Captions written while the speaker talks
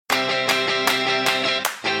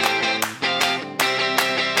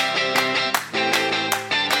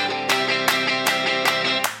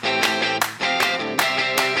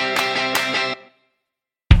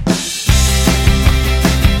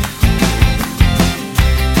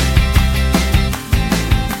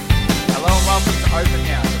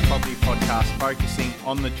focusing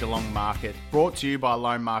on the Geelong market. Brought to you by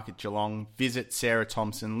Loan Market Geelong. Visit Sarah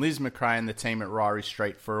Thompson, Liz McRae and the team at Ryrie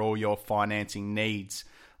Street for all your financing needs.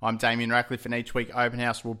 I'm Damien Ratcliffe, and each week Open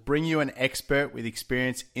House will bring you an expert with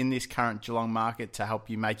experience in this current Geelong market to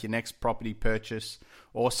help you make your next property purchase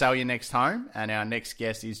or sell your next home. And our next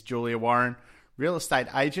guest is Julia Warren, real estate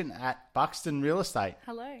agent at Buxton Real Estate.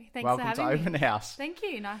 Hello, thanks Welcome for having to me. Open House. Thank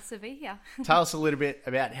you, nice to be here. Tell us a little bit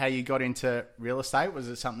about how you got into real estate. Was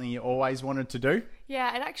it something you always wanted to do?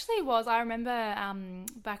 Yeah, it actually was. I remember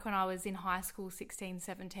back when I was in high school, 16,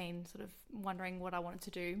 17, sort of wondering what I wanted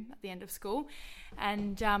to do at the end of school.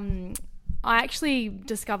 And I actually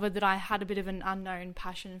discovered that I had a bit of an unknown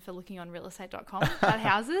passion for looking on realestate.com at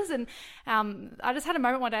houses. And I just had a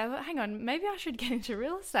moment one day, I thought, hang on, maybe I should get into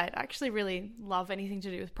real estate. I actually really love anything to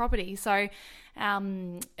do with property. So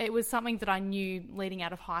it was something that I knew leading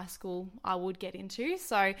out of high school I would get into.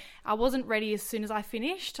 So I wasn't ready as soon as I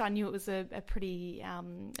finished. I knew it was a pretty,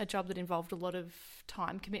 a job that involved a lot of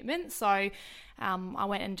time commitment. So I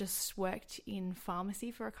went and just worked in pharmacy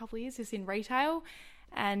for a couple of years, just in retail.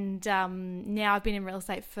 And now I've been in real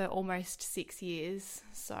estate for almost 6 years.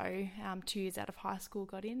 So 2 years out of high school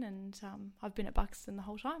got in, and I've been at Buxton the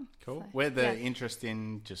whole time. Cool. So, Where the interest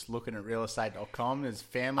in just looking at realestate.com is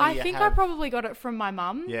family? I think I probably got it from my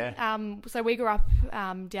mum. Yeah. So we grew up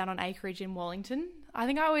down on acreage in Wallington. I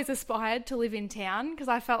think I always aspired to live in town because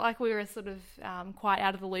I felt like we were sort of quite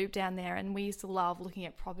out of the loop down there, and we used to love looking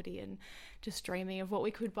at property and just dreaming of what we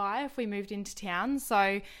could buy if we moved into town.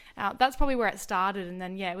 So that's probably where it started. And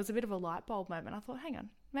then, it was a bit of a light bulb moment. I thought, hang on,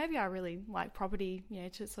 maybe I really like property,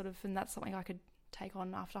 to sort of, and that's something I could take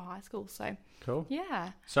on after high school. So cool.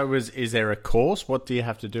 Yeah. So is there a course? What do you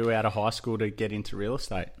have to do out of high school to get into real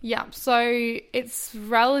estate? Yeah, so it's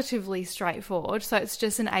relatively straightforward. So it's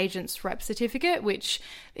just an agent's rep certificate, which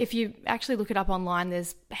if you actually look it up online,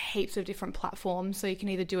 there's heaps of different platforms. So you can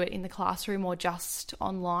either do it in the classroom or just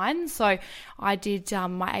online. So I did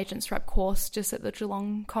my agent's rep course just at the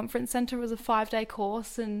Geelong Conference Centre. It was a 5-day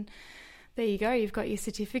course, and there you go, you've got your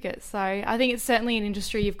certificate. So I think it's certainly an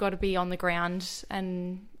industry you've got to be on the ground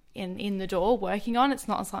and in the door working on. It's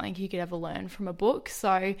not something you could ever learn from a book.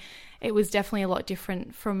 So it was definitely a lot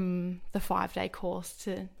different from the 5-day course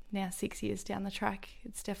to now 6 years down the track.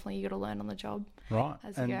 It's definitely, you got to learn on the job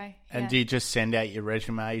as you go. And do you just send out your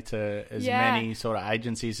resume to as many sort of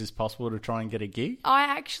agencies as possible to try and get a gig? I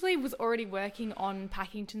actually was already working on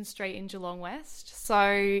Packington Street in Geelong West.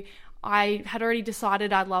 So I had already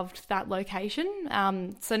decided I loved that location.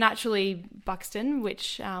 So naturally Buxton,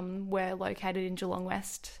 which were located in Geelong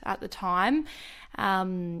West at the time,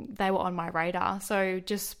 they were on my radar. So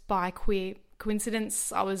just by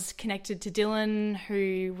coincidence, I was connected to Dylan,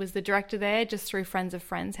 who was the director there, just through friends of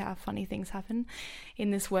friends, how funny things happen in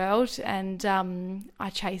this world. And I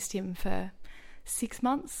chased him for 7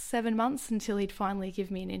 months until he'd finally give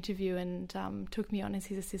me an interview and took me on as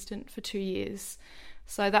his assistant for 2 years.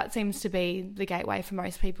 So that seems to be the gateway for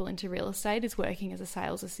most people into real estate, is working as a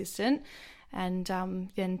sales assistant, and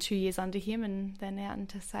then 2 years under him and then out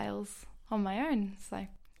into sales on my own. So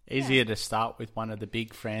easier to start with one of the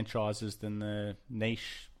big franchises than the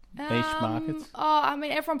niche markets?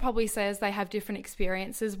 Everyone probably says they have different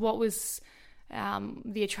experiences. What was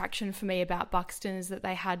the attraction for me about Buxton is that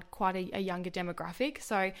they had quite a younger demographic.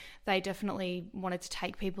 So they definitely wanted to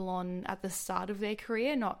take people on at the start of their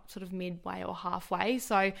career, not sort of midway or halfway.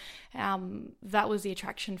 So that was the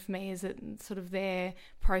attraction for me, is that sort of their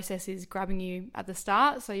process is grabbing you at the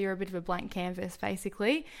start. So you're a bit of a blank canvas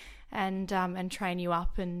basically, and train you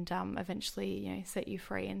up and eventually set you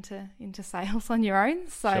free into sales on your own.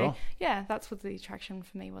 So sure. Yeah, that's what the attraction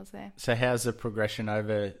for me was there. So how's the progression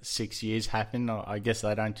over 6 years happen? I guess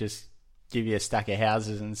they don't just give you a stack of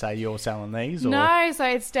houses and say you're selling these? Or? No, so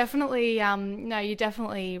it's definitely, you're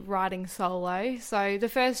definitely riding solo. So the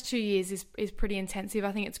first 2 years is pretty intensive.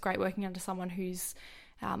 I think it's great working under someone who's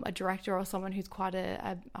a director or someone who's quite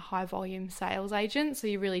a high volume sales agent. So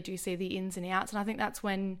you really do see the ins and outs. And I think that's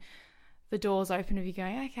when the doors open of you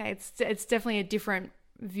going, okay, it's definitely a different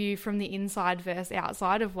view from the inside versus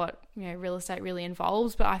outside of what real estate really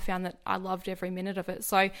involves. But I found that I loved every minute of it.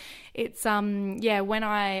 So it's when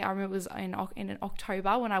I remember it was in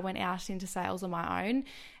October when I went out into sales on my own.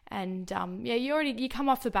 And you come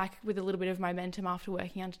off the back with a little bit of momentum after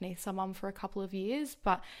working underneath someone for a couple of years.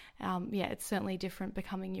 But it's certainly different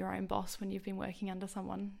becoming your own boss when you've been working under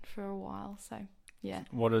someone for a while. So yeah.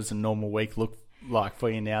 What does a normal week look like for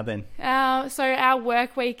you now then? So our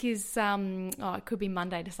work week is, it could be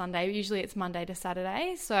Monday to Sunday. Usually it's Monday to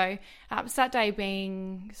Saturday. So Saturday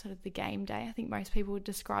being sort of the game day. I think most people would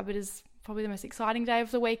describe it as probably the most exciting day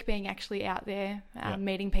of the week, being actually out there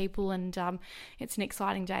meeting people, and it's an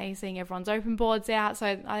exciting day seeing everyone's open boards out. So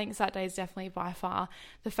I think Saturday is definitely by far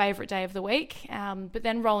the favourite day of the week. But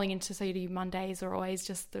then rolling into, so you do Mondays are always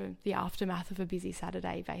just the aftermath of a busy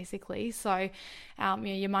Saturday, basically. So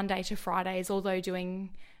your Monday to Fridays, although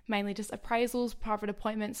doing mainly just appraisals, private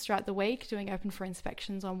appointments throughout the week, doing open for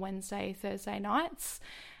inspections on Wednesday, Thursday nights.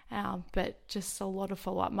 But just a lot of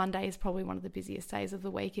follow-up. Monday is probably one of the busiest days of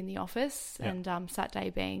the week in the office, and Saturday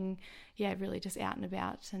being, really just out and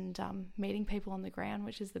about and meeting people on the ground,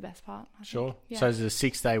 which is the best part. I think. Yeah. So is it a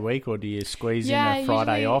 6-day week, or do you squeeze in a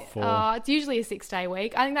Friday off? Or? It's usually a 6-day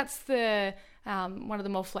week. I think that's the one of the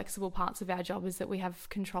more flexible parts of our job, is that we have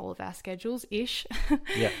control of our schedules-ish.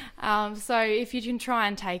 So if you can try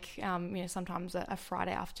and take, sometimes a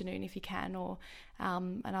Friday afternoon if you can, or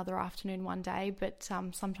another afternoon one day, but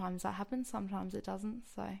sometimes that happens, sometimes it doesn't.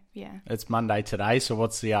 So it's Monday today, so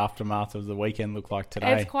what's the aftermath of the weekend look like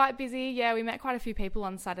today? It's quite busy. We met quite a few people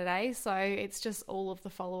on Saturday, so it's just all of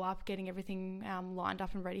the follow-up, getting everything lined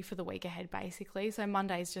up and ready for the week ahead, basically. So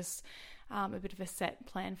Monday's just a bit of a set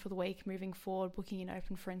plan for the week moving forward, booking in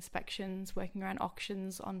open for inspections, working around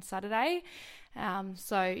auctions on Saturday.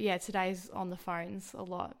 Today's on the phones a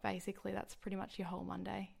lot, basically. That's pretty much your whole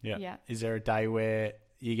Monday. Yeah. Is there a day where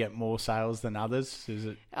you get more sales than others? Is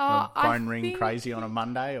it phone ring crazy on a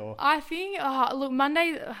Monday? Or I think,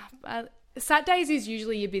 Monday... Saturdays is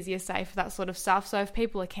usually your busiest day for that sort of stuff. So if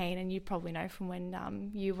people are keen, and you probably know from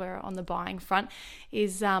when you were on the buying front,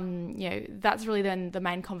 is that's really then the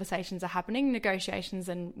main conversations are happening. Negotiations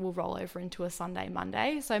and will roll over into a Sunday,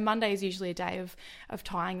 Monday. So Monday is usually a day of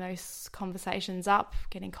tying those conversations up,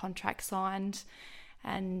 getting contracts signed,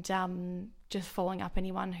 and just following up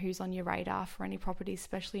anyone who's on your radar for any properties,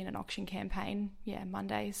 especially in an auction campaign.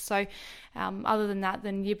 Mondays. So other than that,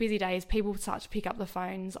 then your busy days, people start to pick up the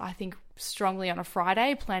phones, I think, strongly on a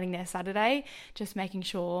Friday, planning their Saturday, just making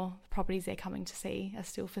sure the properties they're coming to see are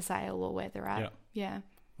still for sale or where they're at.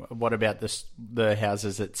 What about the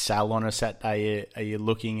houses that sell on a Saturday? Are you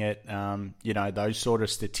looking at, those sort of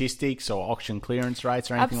statistics or auction clearance rates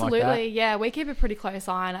or anything like that? Absolutely, we keep a pretty close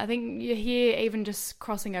eye on it. I think you hear, even just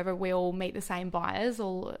crossing over, we all meet the same buyers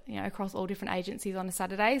all, across all different agencies on a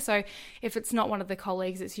Saturday. So if it's not one of the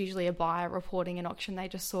colleagues, it's usually a buyer reporting an auction they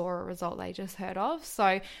just saw or a result they just heard of.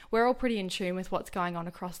 So we're all pretty in tune with what's going on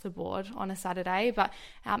across the board on a Saturday. But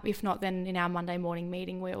if not, then in our Monday morning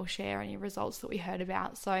meeting, we all share any results that we heard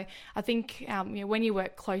about. So I think when you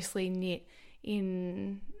work closely knit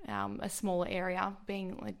in a smaller area,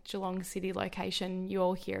 being like Geelong City location, you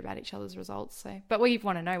all hear about each other's results. So, but we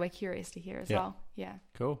want to know. We're curious to hear as well.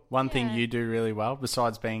 Cool. One thing you do really well,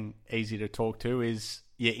 besides being easy to talk to, is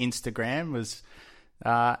your Instagram.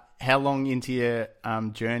 How long into your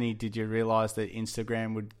journey did you realise that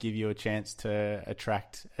Instagram would give you a chance to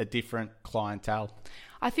attract a different clientele?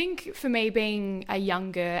 I think for me, being a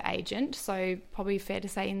younger agent, so probably fair to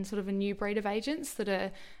say in sort of a new breed of agents that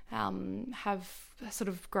are have sort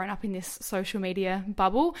of grown up in this social media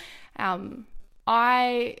bubble,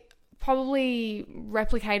 I probably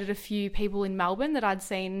replicated a few people in Melbourne that I'd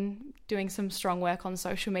seen doing some strong work on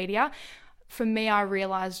social media. For me, I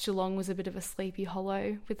realised Geelong was a bit of a sleepy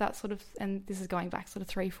hollow with that sort of, and this is going back sort of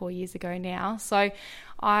 3-4 years ago now. So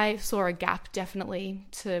I saw a gap definitely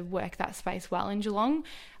to work that space well in Geelong.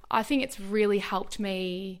 I think it's really helped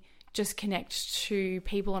me just connect to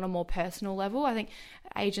people on a more personal level. I think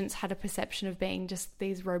agents had a perception of being just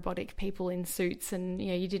these robotic people in suits, and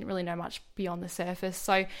you didn't really know much beyond the surface.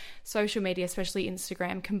 So social media, especially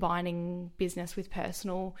Instagram, combining business with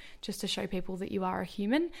personal, just to show people that you are a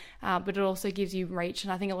human, but it also gives you reach.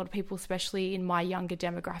 And I think a lot of people, especially in my younger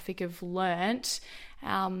demographic, have learnt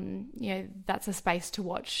that's a space to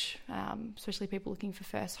watch, especially people looking for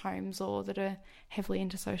first homes or that are heavily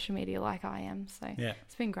into social media like I am. So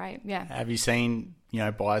it's been great. Have you seen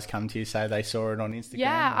buyers come to you say they saw it on Instagram?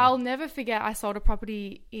 I'll never forget, I sold a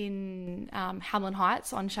property in Hamlin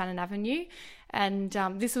Heights on Shannon Avenue, and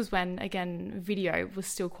this was when, again, video was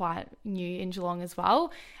still quite new in Geelong as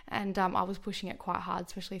well, and I was pushing it quite hard,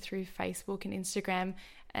 especially through Facebook and Instagram,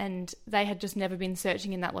 and they had just never been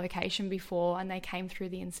searching in that location before, and they came through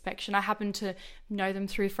the inspection. I happened to know them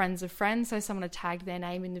through friends of friends, so someone had tagged their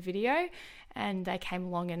name in the video, and they came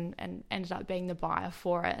along and ended up being the buyer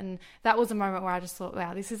for it. And that was a moment where I just thought,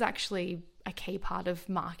 wow, this is actually a key part of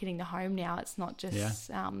marketing the home now. It's not just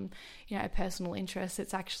a personal interest.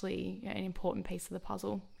 It's actually an important piece of the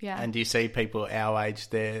puzzle. And do you see people our age,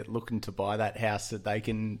 they're looking to buy that house that's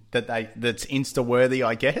Insta worthy,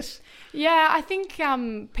 I guess? I think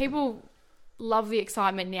people love the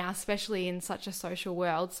excitement now, especially in such a social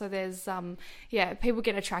world. So there's, people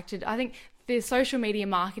get attracted. I think the social media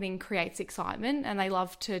marketing creates excitement and they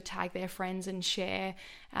love to tag their friends and share.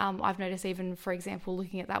 I've noticed even, for example,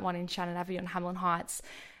 looking at that one in Shannon Avenue on Hamlin Heights,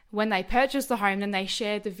 when they purchased the home, then they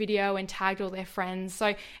shared the video and tagged all their friends.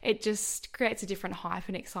 So it just creates a different hype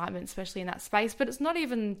and excitement, especially in that space. But it's not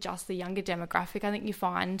even just the younger demographic. I think you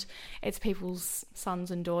find it's people's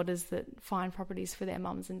sons and daughters that find properties for their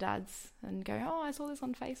mums and dads and go, oh, I saw this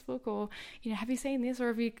on Facebook, or, have you seen this? Or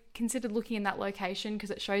have you considered looking in that location?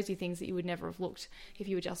 Because it shows you things that you would never have looked if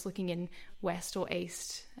you were just looking in West or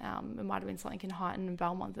East. It might have been something in Highton and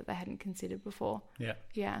Belmont that they hadn't considered before.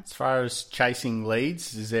 Yeah. As far as chasing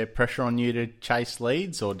leads, is there pressure on you to chase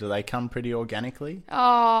leads, or do they come pretty organically?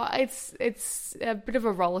 Oh, it's a bit of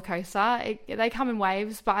a roller coaster. They come in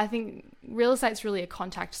waves, but I think real estate's really a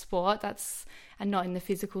contact sport. And not in the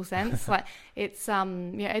physical sense. Like it's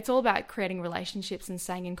it's all about creating relationships and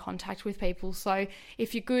staying in contact with people. So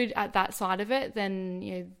if you're good at that side of it,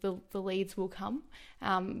 then the leads will come.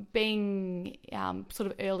 Being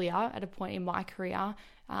sort of earlier at a point in my career,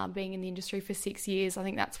 being in the industry for 6 years, I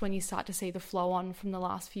think that's when you start to see the flow on from the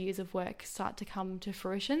last few years of work start to come to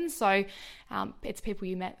fruition. So it's people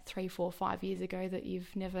you met 3, 4, 5 years ago that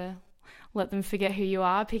you've never let them forget who you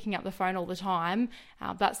are, picking up the phone all the time,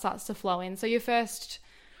 that starts to flow in. So your first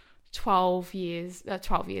 12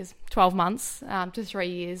 months to 3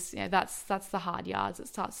 years, that's the hard yards. It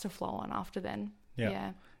starts to flow on after then.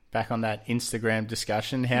 Yeah. Back on that Instagram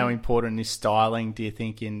discussion, how important is styling, do you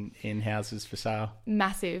think, in houses for sale?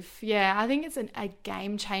 Massive. Yeah, I think it's a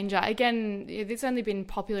game changer. Again, it's only been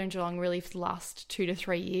popular in Geelong really for the last 2 to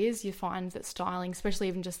 3 years. You find that styling, especially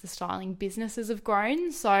even just the styling businesses, have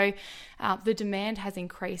grown. So the demand has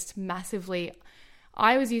increased massively.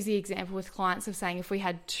 I always use the example with clients of saying if we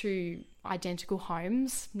had 2 identical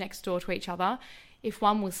homes next door to each other, if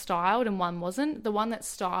one was styled and one wasn't, the one that's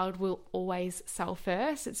styled will always sell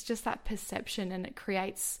first. It's just that perception, and it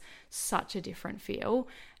creates such a different feel.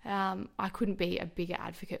 I couldn't be a bigger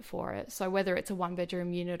advocate for it. So whether it's a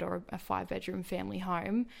 1-bedroom unit or a 5-bedroom family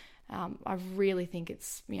home, I really think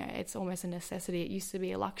it's almost a necessity. It used to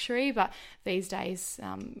be a luxury, but these days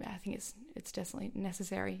I think it's definitely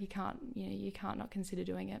necessary. You can't not consider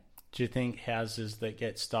doing it. Do you think houses that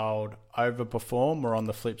get styled overperform, or on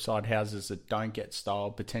the flip side, houses that don't get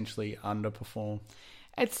styled potentially underperform?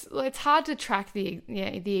 It's hard to track the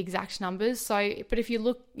exact numbers. So, but if you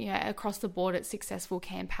look across the board at successful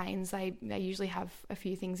campaigns, they usually have a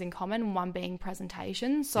few things in common. One being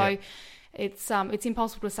presentation. So. Yep. It's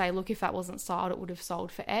impossible to say, look, if that wasn't styled, it would have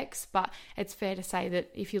sold for X. But it's fair to say that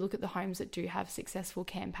if you look at the homes that do have successful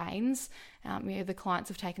campaigns, the clients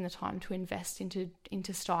have taken the time to invest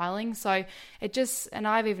into styling. So and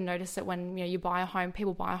I've even noticed that when you buy a home,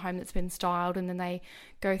 people buy a home that's been styled, and then they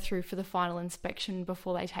go through for the final inspection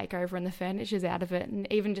before they take over and the furniture's out of it, and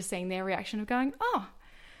even just seeing their reaction of going, oh,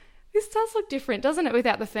 this does look different, doesn't it,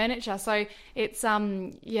 without the furniture? So it's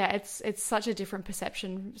it's such a different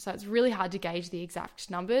perception. So it's really hard to gauge the exact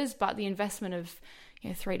numbers, but the investment of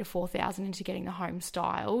 $3,000 to $4,000 into getting the home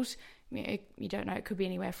styled, you don't know. It could be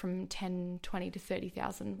anywhere from $10,000, $20,000 to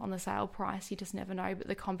 $30,000 on the sale price. You just never know. But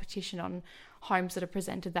the competition on homes that are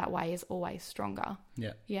presented that way is always stronger.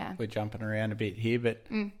 Yeah. We're jumping around a bit here, but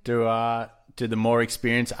do the more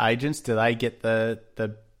experienced agents, do they get the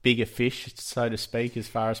bigger fish, so to speak, as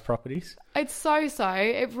far as properties? It's so.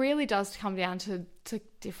 It really does come down to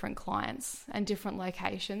different clients and different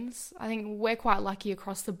locations. I think we're quite lucky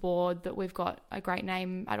across the board that we've got a great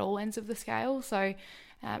name at all ends of the scale. So,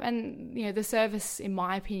 the service, in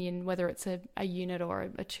my opinion, whether it's a unit or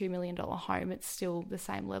a $2 million home, it's still the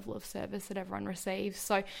same level of service that everyone receives.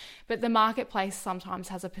 So, but the marketplace sometimes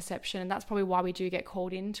has a perception, and that's probably why we do get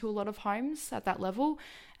called into a lot of homes at that level,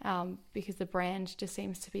 because the brand just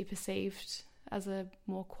seems to be perceived as a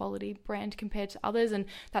more quality brand compared to others, and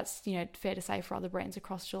that's fair to say for other brands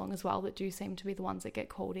across Geelong as well that do seem to be the ones that get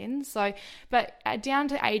called in. So, but down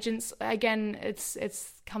to agents, again,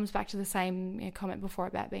 it's comes back to the same comment before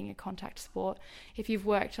about being a contact sport. If you've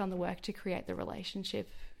worked on the work to create the relationship,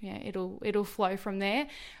 it'll flow from there.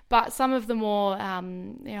 But some of the more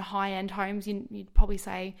high end homes, you'd probably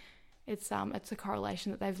say it's a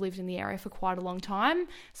correlation that they've lived in the area for quite a long time.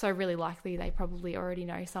 So really likely they probably already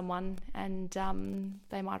know someone, and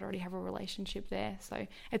they might already have a relationship there. So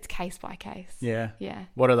it's case by case. Yeah.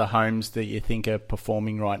 What are the homes that you think are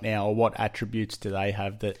performing right now, or what attributes do they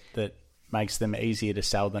have that makes them easier to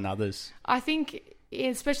sell than others? I think,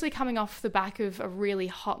 especially coming off the back of a really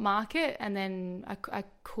hot market and then a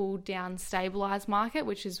cooled down, stabilised market,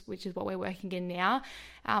 which is what we're working in now.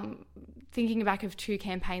 thinking back of 2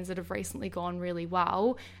 campaigns that have recently gone really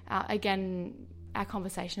well, again, our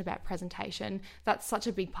conversation about presentation, that's such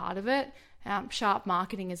a big part of it. Sharp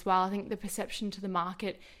marketing as well. I think the perception to the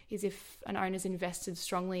market is if an owner's invested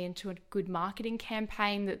strongly into a good marketing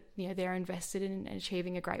campaign, that they're invested in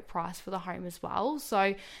achieving a great price for the home as well.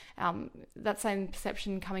 So that same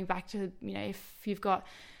perception coming back to if you've got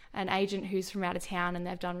an agent who's from out of town and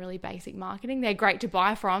they've done really basic marketing, they're great to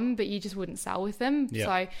buy from, but you just wouldn't sell with them. Yeah.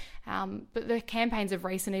 So but the campaigns of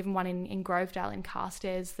recent, even one in Grovedale in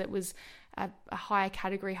Carstairs, that was a higher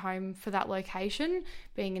category home for that location,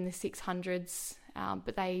 being in the 600s,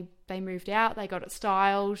 but they moved out, they got it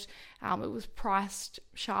styled, it was priced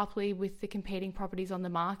sharply with the competing properties on the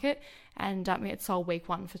market, and it sold week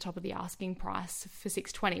 1 for top of the asking price for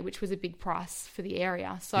 $620, which was a big price for the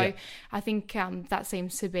area. So I think that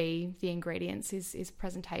seems to be the ingredients, is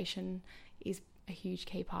presentation is a huge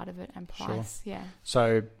key part of it, and price. Sure. Yeah.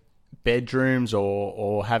 So bedrooms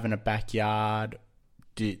or having a backyard,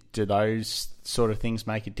 do those sort of things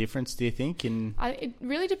make a difference, do you think, in it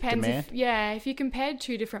really depends. demand? If you compared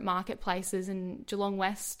 2 different marketplaces in Geelong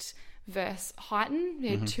West versus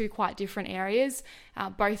Highton, 2 quite different areas,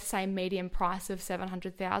 both same median price of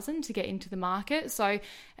 $700,000 to get into the market. So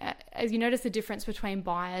as you notice, the difference between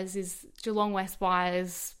buyers is Geelong West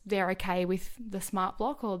buyers, they're okay with the smart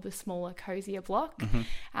block or the smaller, cozier block.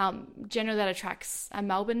 Generally that attracts a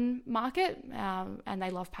Melbourne market, and they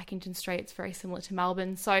love Packington Street. It's very similar to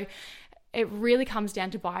Melbourne. So it really comes down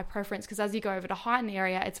to buyer preference, because as you go over to Highton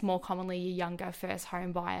area, it's more commonly your younger first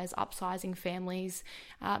home buyers, upsizing families.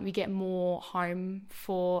 You get more home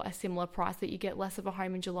for a similar price that you get less of a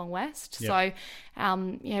home in Geelong West. Yep.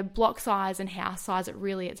 So, block size and house size,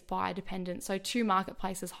 it's buyer dependent. So 2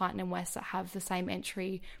 marketplaces, Highton and West, that have the same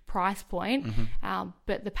entry price point,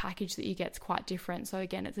 but the package that you get is quite different. So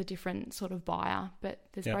again, it's a different sort of buyer, but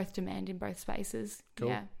there's both demand in both spaces. Cool.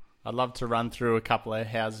 Yeah. I'd love to run through a couple of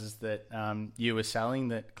houses that you were selling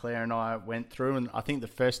that Claire and I went through. And I think the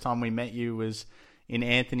first time we met you was in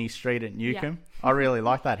Anthony Street at Newcomb. Yeah. I really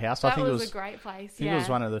like that house. That was a great place. I think it was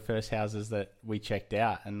one of the first houses that we checked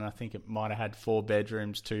out. And I think it might have had 4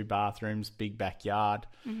 bedrooms, 2 bathrooms, big backyard,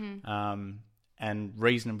 and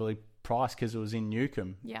reasonably priced because it was in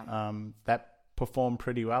Newcomb. Yeah. That performed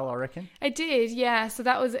pretty well, I reckon. It did, yeah. So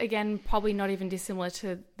that was, again, probably not even dissimilar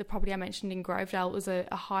to the property I mentioned in Grovedale. It was a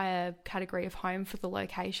higher category of home for the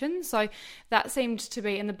location. So that seemed to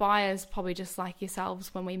be, and the buyers, probably just like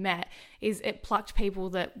yourselves when we met, is it plucked people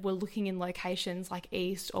that were looking in locations like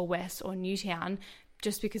East or West or Newtown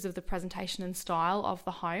just because of the presentation and style of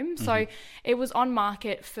the home. So it was on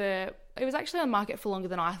market for... It was actually on market for longer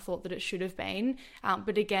than I thought that it should have been.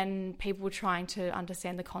 But again, people were trying to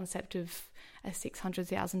understand the concept of a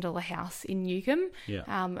 $600,000 house in Newcomb. Yeah.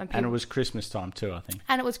 And it was Christmas time too, I think.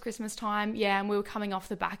 And it was Christmas time, yeah. And we were coming off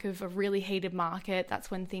the back of a really heated market.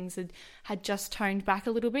 That's when things had just toned back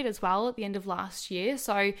a little bit as well at the end of last year.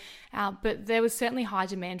 So, but there was certainly high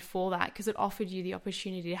demand for that because it offered you the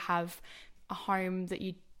opportunity to have a home that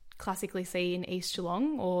you classically see in East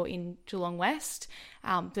Geelong or in Geelong West,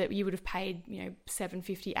 that you would have paid,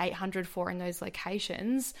 $750, $800 for in those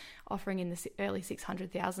locations, offering in the early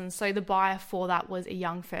 600,000. So the buyer for that was a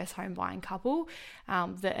young first home buying couple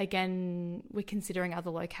that, again, were considering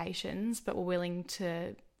other locations, but were willing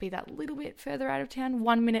to be that little bit further out of town,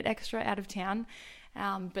 1 minute extra out of town.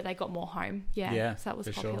 But they got more home. Yeah. So that was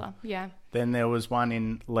popular. Sure. Yeah. Then there was one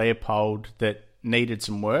in Leopold that needed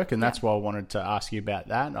some work, and that's why I wanted to ask you about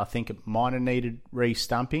that. I think it might have needed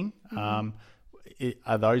re-stumping.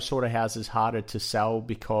 Are those sort of houses harder to sell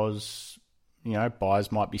because,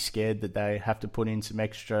 buyers might be scared that they have to put in some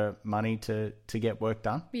extra money to get work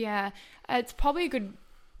done? Yeah. It's probably a good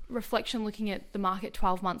reflection looking at the market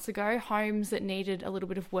 12 months ago. Homes that needed a little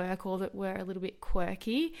bit of work or that were a little bit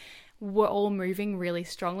quirky were all moving really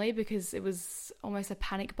strongly because it was almost a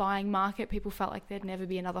panic buying market. People felt like there'd never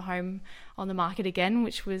be another home on the market again,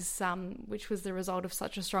 which was the result of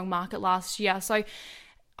such a strong market last year. So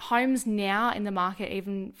homes now in the market,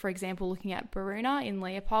 even for example looking at Baruna in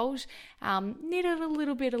Leopold, needed a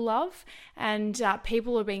little bit of love, and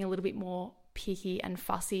people are being a little bit more picky and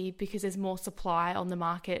fussy because there's more supply on the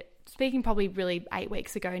market. Speaking probably really 8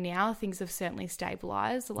 weeks ago now, things have certainly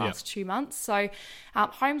stabilised the last 2 months. So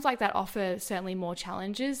homes like that offer certainly more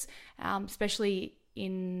challenges, especially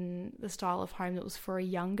in the style of home that was for a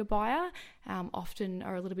younger buyer, often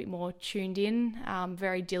are a little bit more tuned in,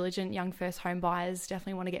 very diligent. Young first home buyers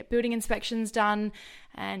definitely want to get building inspections done,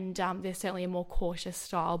 and they're certainly a more cautious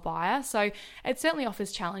style buyer. So it certainly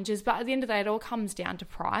offers challenges, but at the end of the day, it all comes down to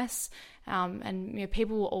price. And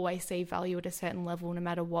people will always see value at a certain level no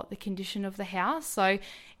matter what the condition of the house. So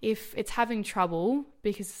if it's having trouble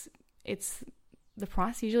because it's the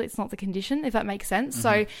price, usually it's not the condition, if that makes sense.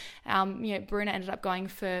 So Bruna ended up going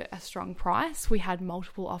for a strong price. We had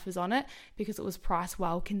multiple offers on it because it was priced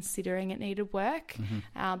well considering it needed work.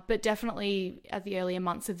 But definitely at the earlier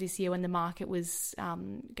months of this year when the market was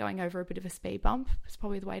going over a bit of a speed bump, is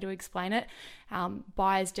probably the way to explain it,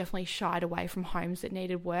 buyers definitely shied away from homes that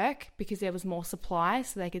needed work because there was more supply,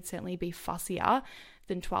 so they could certainly be fussier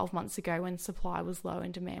than 12 months ago when supply was low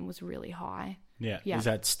and demand was really high. Yeah. Is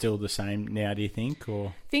that still the same now, do you think?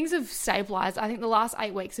 Or things have stabilised. I think the last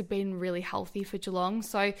 8 weeks have been really healthy for Geelong.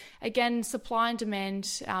 So again, supply and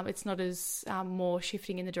demand, it's not as more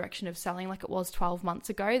shifting in the direction of selling like it was 12 months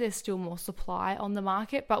ago. There's still more supply on the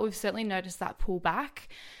market, but we've certainly noticed that pull back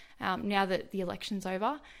now that the election's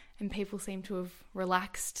over and people seem to have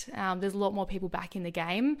relaxed. There's a lot more people back in the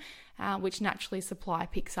game, which naturally supply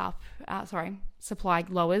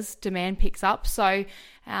lowers, demand picks up. So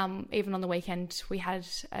even on the weekend, we had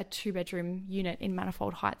a 2-bedroom unit in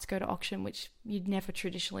Manifold Heights go to auction, which you'd never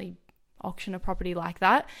traditionally auction a property like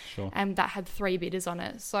that. Sure. And that had 3 bidders on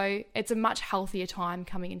it. So it's a much healthier time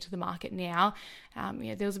coming into the market now.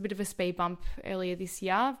 There was a bit of a speed bump earlier this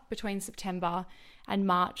year between September and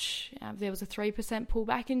March. There was a 3%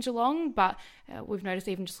 pullback in Geelong, but we've noticed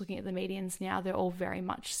even just looking at the medians now, they're all very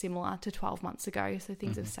much similar to 12 months ago. So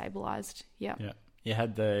things have stabilised. Yeah. You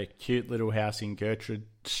had the cute little house in Gertrude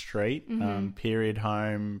Street, period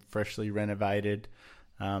home, freshly renovated.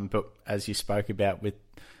 But as you spoke about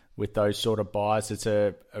with those sort of buyers, it's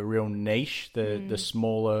a real niche. The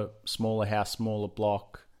smaller house, smaller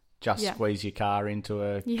block, squeeze your car into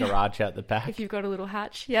a garage out the back. If you've got a little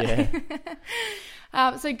hatch. Yeah.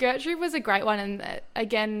 So Gertrude was a great one. And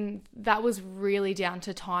again, that was really down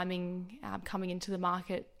to timing coming into the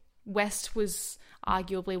market. West was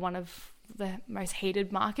arguably one of the most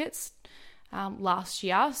heated markets last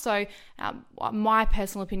year. So my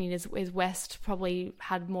personal opinion is West probably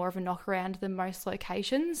had more of a knock around than most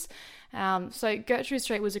locations. So Gertrude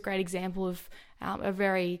Street was a great example of a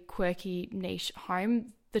very quirky niche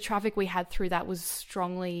home. The traffic we had through that was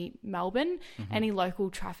strongly Melbourne. Any local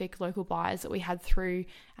traffic, local buyers that we had through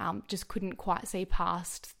just couldn't quite see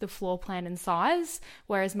past the floor plan and size,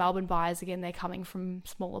 whereas Melbourne buyers, again, they're coming from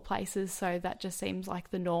smaller places, so that just seems like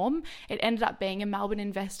the norm. It ended up being a Melbourne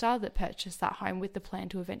investor that purchased that home with the plan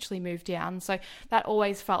to eventually move down, so that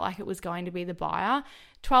always felt like it was going to be the buyer.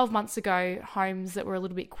 12 months ago, homes that were a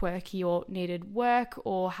little bit quirky or needed work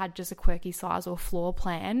or had just a quirky size or floor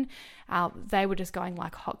plan, they were just going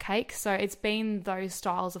like hotcakes. So it's been those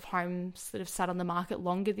styles of homes that have sat on the market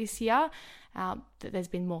longer this year, that there's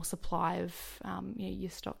been more supply of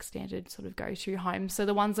your stock standard sort of go-to homes. So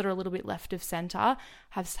the ones that are a little bit left of centre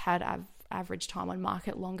have had average time on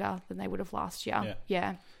market longer than they would have last year.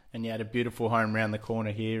 Yeah. And you had a beautiful home around the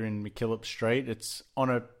corner here in MacKillop Street. It's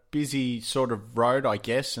on a busy sort of road, I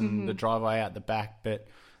guess, and the driveway out the back, but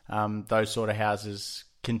those sort of houses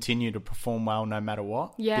continue to perform well no matter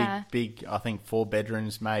what. Yeah. Big, I think 4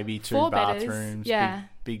 bedrooms, maybe 2 bathrooms,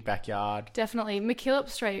 big backyard. Definitely. MacKillop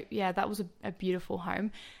Street, that was a beautiful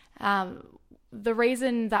home. The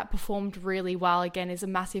reason that performed really well, again, is a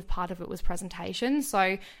massive part of it was presentation.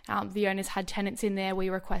 So the owners had tenants in there. We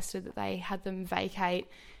requested that they had them vacate,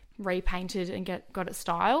 repainted and got it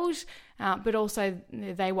styled, but also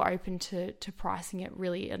they were open to pricing it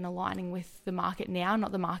really and aligning with the market now,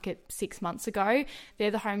 not the market 6 months ago.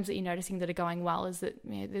 They're the homes that you're noticing that are going well, is that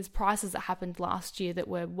there's prices that happened last year that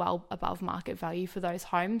were well above market value for those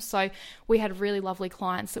homes. So we had really lovely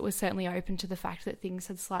clients that were certainly open to the fact that things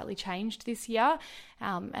had slightly changed this year,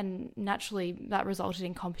 and naturally that resulted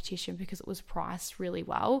in competition because it was priced really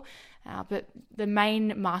well. But the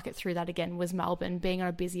main market through that, again, was Melbourne, being on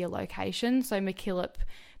a busier location. So MacKillop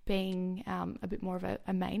being a bit more of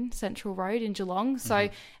a main central road in Geelong. So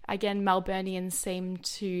again, Melburnians seem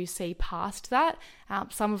to see past that.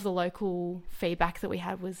 Some of the local feedback that we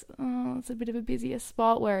had was, it's a bit of a busier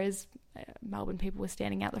spot, whereas Melbourne people were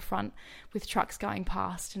standing out the front with trucks going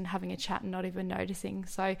past and having a chat and not even noticing.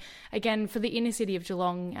 So again, for the inner city of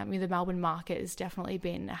Geelong, the Melbourne market has definitely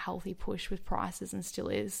been a healthy push with prices and still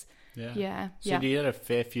is. Yeah. So do you get a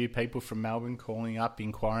fair few people from Melbourne calling up,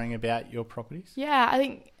 inquiring about your properties? Yeah, I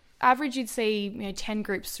think average you'd see 10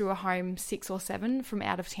 groups through a home, 6 or 7 from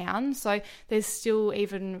out of town. So there's still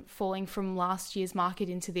even falling from last year's market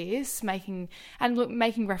into this, making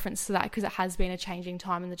reference to that because it has been a changing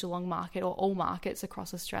time in the Geelong market or all markets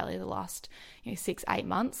across Australia the last 6-8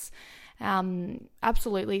 months.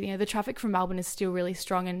 Absolutely, the traffic from Melbourne is still really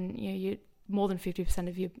strong, and you more than 50%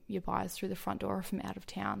 of your buyers through the front door are from out of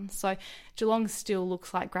town. So Geelong still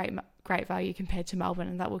looks like great value compared to Melbourne,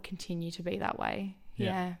 and that will continue to be that way.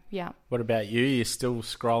 Yeah. What about you? You're still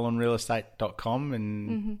scrolling realestate.com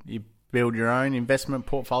and you build your own investment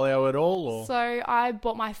portfolio at all? Or? So I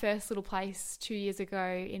bought my first little place 2 years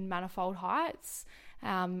ago in Manifold Heights.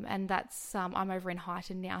 And that's I'm over in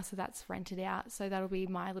Highton now, so that's rented out. So that'll be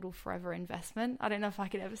my little forever investment. I don't know if I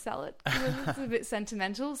could ever sell it. It's a bit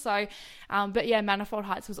sentimental. So, but yeah, Manifold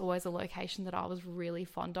Heights was always a location that I was really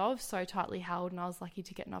fond of, so tightly held, and I was lucky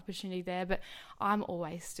to get an opportunity there. But I'm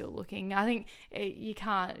always still looking. I think you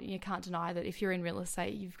can't deny that if you're in real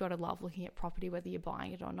estate, you've got to love looking at property, whether you're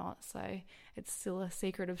buying it or not. So it's still a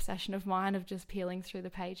secret obsession of mine of just peeling through the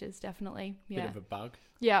pages. Definitely, yeah. Bit of a bug.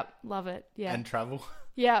 Yeah, love it. Yeah, and travel.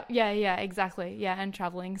 Yeah, exactly. Yeah, and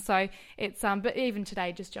traveling. So it's but even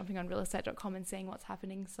today, just jumping on realestate.com and seeing what's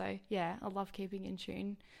happening. So yeah, I love keeping in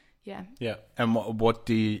tune. Yeah. Yeah. And what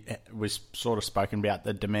do you, was sort of spoken about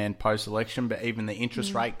the demand post-election, but even the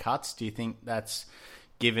interest rate cuts, do you think that's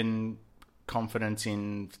given confidence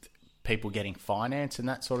in people getting finance and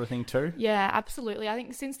that sort of thing too? Yeah, absolutely. I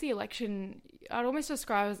think since the election, I'd almost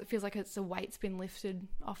describe it as it feels like it's a weight's been lifted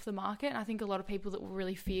off the market. And I think a lot of people that were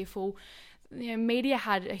really fearful, media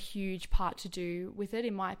had a huge part to do with it,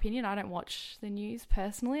 in my opinion. I don't watch the news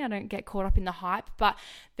personally. I don't get caught up in the hype, but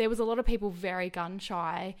there was a lot of people very gun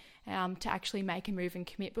shy to actually make a move and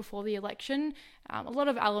commit before the election. A lot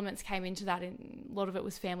of elements came into that, and a lot of it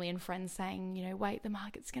was family and friends saying, wait, the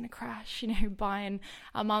market's going to crash, buy in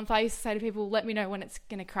a month. I used to say to people, let me know when it's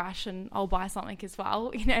going to crash and I'll buy something as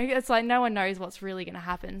well. It's like no one knows what's really going to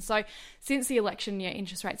happen. So since the election,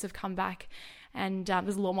 interest rates have come back, and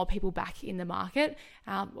there's a lot more people back in the market,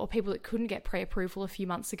 or people that couldn't get pre-approval a few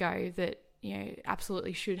months ago that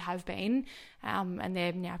absolutely should have been, and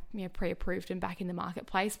they're now pre-approved and back in the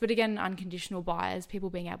marketplace. But again, unconditional buyers, people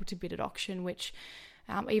being able to bid at auction, which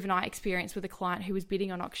even I experienced with a client who was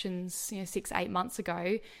bidding on auctions 6-8 months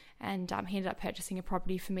ago, and he ended up purchasing a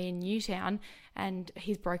property for me in Newtown, and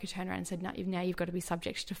his broker turned around and said, now you've got to be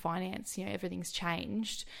subject to finance, everything's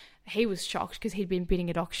changed. He was shocked because he'd been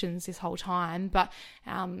bidding at auctions this whole time, but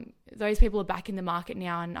those people are back in the market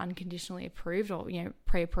now and unconditionally approved or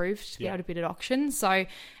pre-approved to be able to bid at auction. So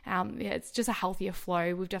it's just a healthier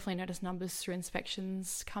flow. We've definitely noticed numbers through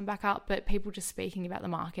inspections come back up, but people just speaking about the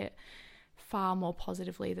market far more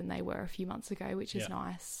positively than they were a few months ago, which is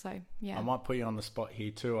nice. So yeah, I might put you on the spot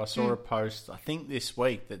here too. I saw a post, I think this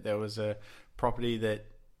week, that there was a property that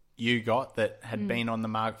you got that had been on the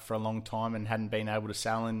market for a long time and hadn't been able to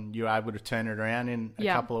sell, and you were able to turn it around in a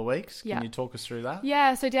couple of weeks. Can you talk us through that?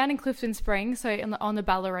 Yeah, so down in Clifton Springs, so on the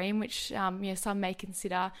Ballerine, which some may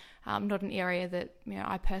consider not an area that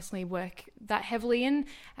I personally work that heavily in,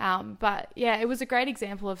 but yeah, it was a great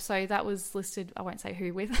example of, so that was listed, I won't say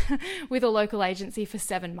who with, with a local agency for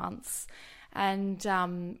 7 months, and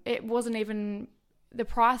it wasn't even, the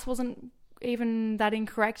price wasn't even that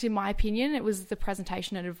incorrect in my opinion. It was the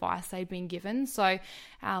presentation and advice they'd been given. So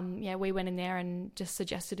we went in there and just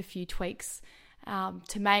suggested a few tweaks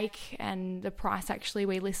to make, and the price, actually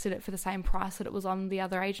we listed it for the same price that it was on the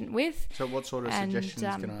other agent with. So what sort of suggestions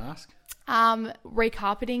can I ask?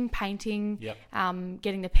 Recarpeting, painting,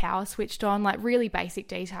 getting the power switched on, like really basic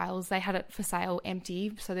details. They had it for sale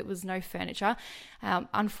empty, so there was no furniture.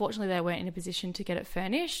 Unfortunately, they weren't in a position to get it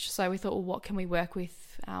furnished, so we thought, well, what can we work with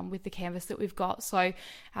the canvas that we've got? So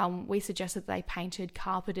we suggested they painted,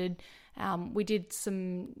 carpeted. We did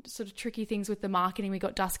some sort of tricky things with the marketing. We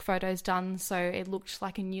got dusk photos done, so it looked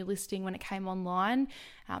like a new listing when it came online.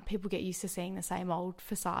 People get used to seeing the same old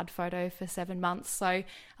facade photo for 7 months. So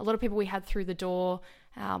a lot of people we had through the door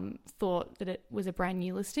thought that it was a brand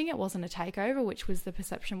new listing. It wasn't a takeover, which was the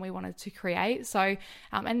perception we wanted to create. So,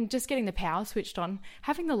 and just getting the power switched on,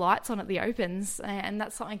 having the lights on at the opens, and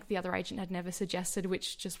that's something the other agent had never suggested,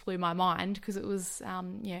 which just blew my mind because it was,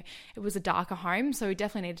 it was a darker home, so we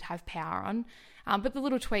definitely needed to have power on. But the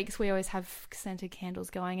little tweaks, we always have scented candles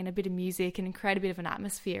going and a bit of music and create a bit of an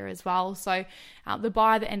atmosphere as well. So the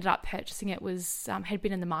buyer that ended up purchasing it was had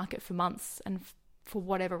been in the market for months and for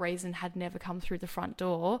whatever reason had never come through the front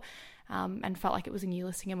door, and felt like it was a new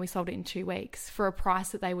listing, and we sold it in 2 weeks for a price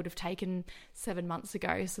that they would have taken 7 months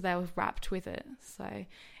ago. So they were wrapped with it. So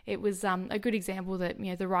it was a good example that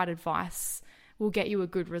the right advice will get you a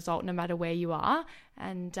good result no matter where you are.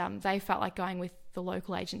 And they felt like going with the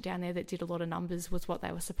local agent down there that did a lot of numbers was what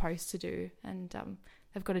they were supposed to do. And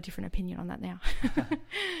they've got a different opinion on that now.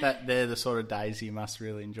 They're the sort of days you must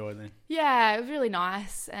really enjoy then. Yeah, it was really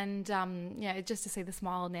nice. And, just to see the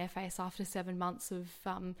smile on their face after 7 months of,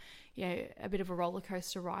 a bit of a roller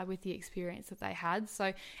coaster ride with the experience that they had.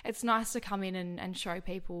 So it's nice to come in and show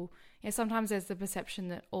people. Sometimes there's the perception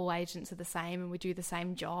that all agents are the same and we do the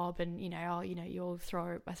same job, and you'll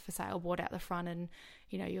throw a for sale board out the front and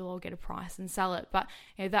you'll all get a price and sell it. But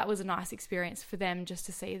that was a nice experience for them, just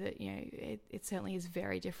to see that it certainly is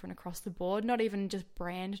very different across the board. Not even just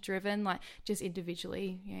brand driven, like just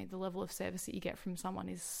individually. The level of service that you get from someone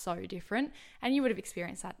is so different, and you would have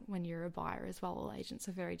experienced that when you're a buyer as well. All agents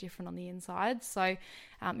are very different on the inside. So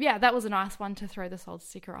that was a nice one to throw the sold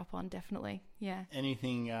sticker up on, definitely. Yeah.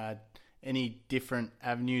 Anything any different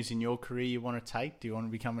avenues in your career you want to take? Do you want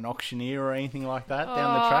to become an auctioneer or anything like that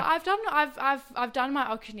down the track? I've done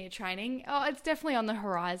my auctioneer training. It's definitely on the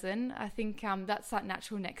horizon. I think that's that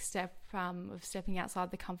natural next step of stepping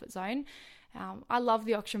outside the comfort zone. I love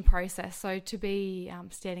the auction process, so to be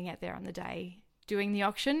standing out there on the day doing the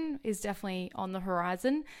auction is definitely on the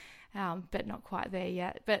horizon. But not quite there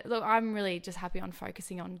yet. But look, I'm really just happy on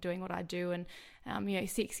focusing on doing what I do. And,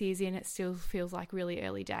 6 years in, it still feels like really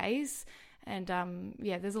early days. And,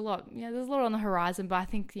 there's a lot on the horizon, but I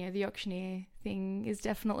think, the auctioneer thing is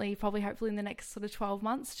definitely hopefully in the next sort of 12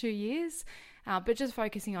 months, 2 years. But just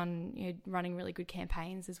focusing on, running really good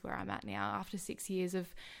campaigns is where I'm at now. After 6 years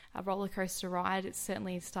of a roller coaster ride, it's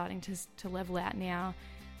certainly starting to level out now.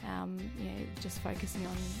 Just focusing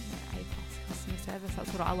on A+ customer service.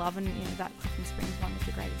 That's what I love, and that Clifton Springs one is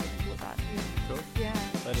a great example of that. Cool. Yeah.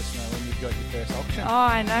 Let us know when you've got your first auction. Oh,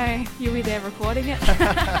 I know. You'll be there recording it.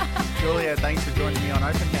 Julia, thanks for joining me on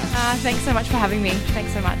Open House. Thanks so much for having me.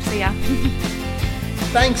 Thanks so much. See ya.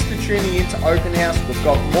 Thanks for tuning in to Open House. We've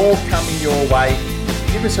got more coming your way.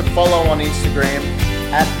 Give us a follow on Instagram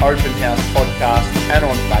at Open House Podcast and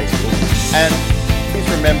on Facebook. And please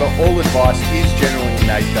remember, all advice is general in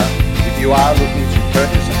nature. If you are looking to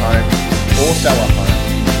purchase a home or sell a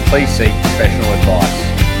home, please seek professional advice.